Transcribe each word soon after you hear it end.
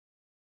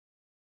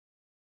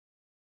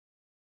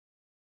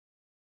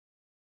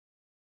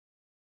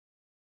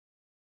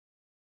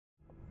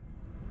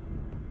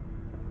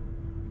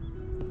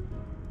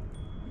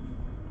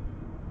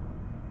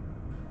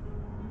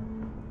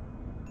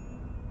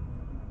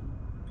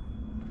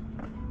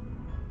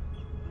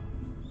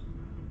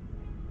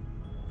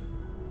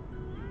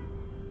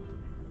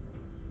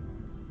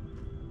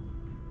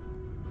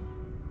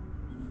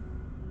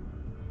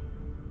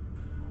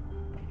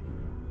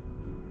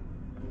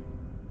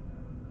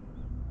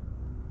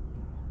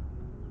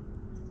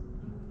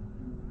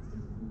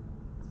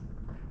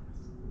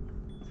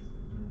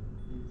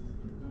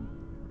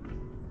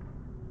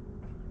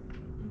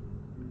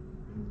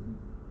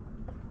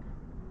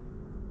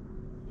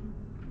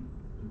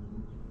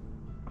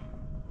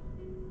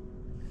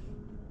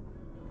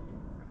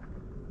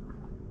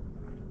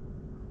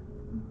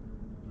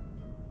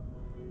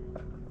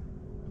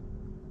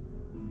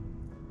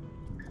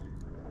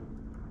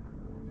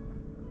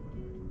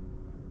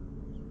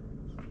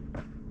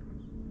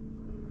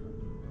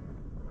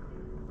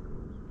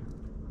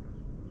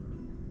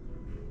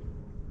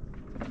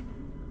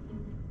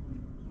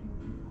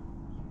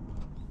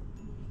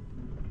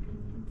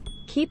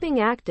Keeping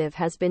active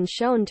has been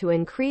shown to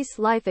increase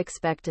life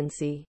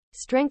expectancy,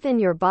 strengthen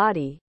your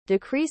body,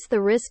 decrease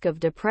the risk of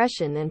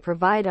depression, and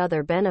provide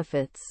other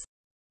benefits.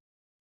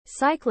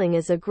 Cycling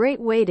is a great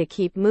way to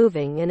keep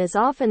moving and is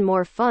often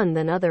more fun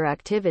than other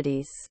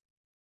activities.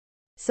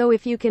 So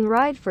if you can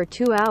ride for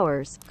 2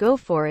 hours, go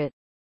for it.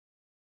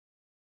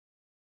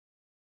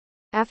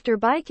 After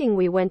biking,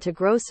 we went to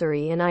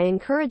grocery and I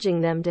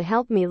encouraging them to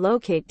help me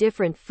locate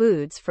different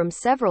foods from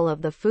several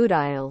of the food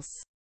aisles.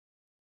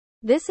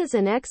 This is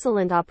an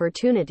excellent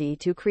opportunity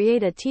to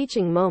create a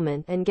teaching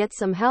moment and get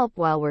some help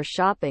while we're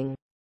shopping.